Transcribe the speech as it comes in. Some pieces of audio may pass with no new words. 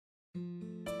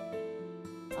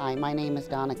Hi, my name is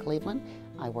DonnaCleveland.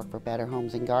 I work for Better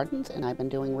Homes and Gardens, and I've been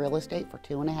doing real estate for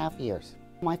 2.5 years.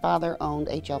 My father owned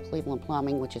H.L. Cleveland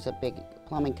Plumbing, which is a big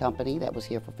plumbing company that was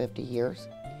here for 50 years,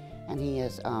 and he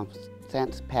has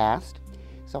since passed.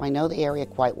 So I know the area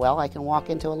quite well. I can walk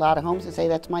into a lot of homes and say,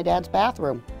 that's my dad's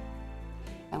bathroom.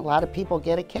 And a lot of people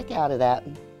get a kick out of that.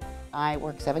 I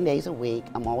work 7 days a week.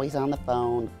 I'm always on the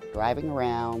phone, driving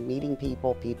around, meeting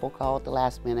people. People call at the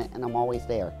last minute, and I'm always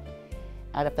there.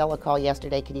 I had a fellow call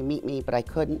yesterday, can you meet me? But I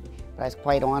couldn't. But I was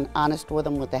quite honest with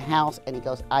him with the house, and he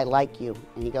goes, I like you.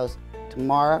 And he goes,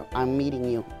 tomorrow I'm meeting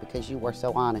you because you were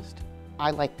so honest.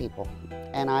 I like people,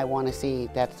 and I want to see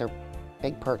that's their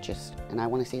big purchase, and I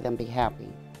want to see them be happy.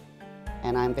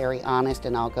 And I'm very honest,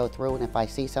 and I'll go through, and if I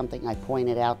see something, I point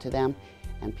it out to them,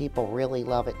 and people really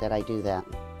love it that I do that.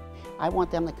 I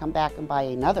want them to come back and buy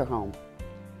another home.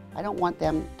 I don't want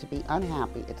them to be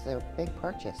unhappy. It's their big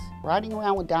purchase. Riding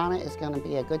around with Donna is going to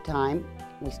be a good time.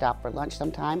 We stop for lunch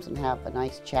sometimes and have a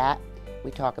nice chat.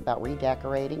 We talk about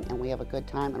redecorating, and we have a good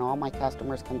time, and all my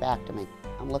customers come back to me.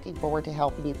 I'm looking forward to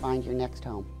helping you find your next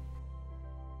home.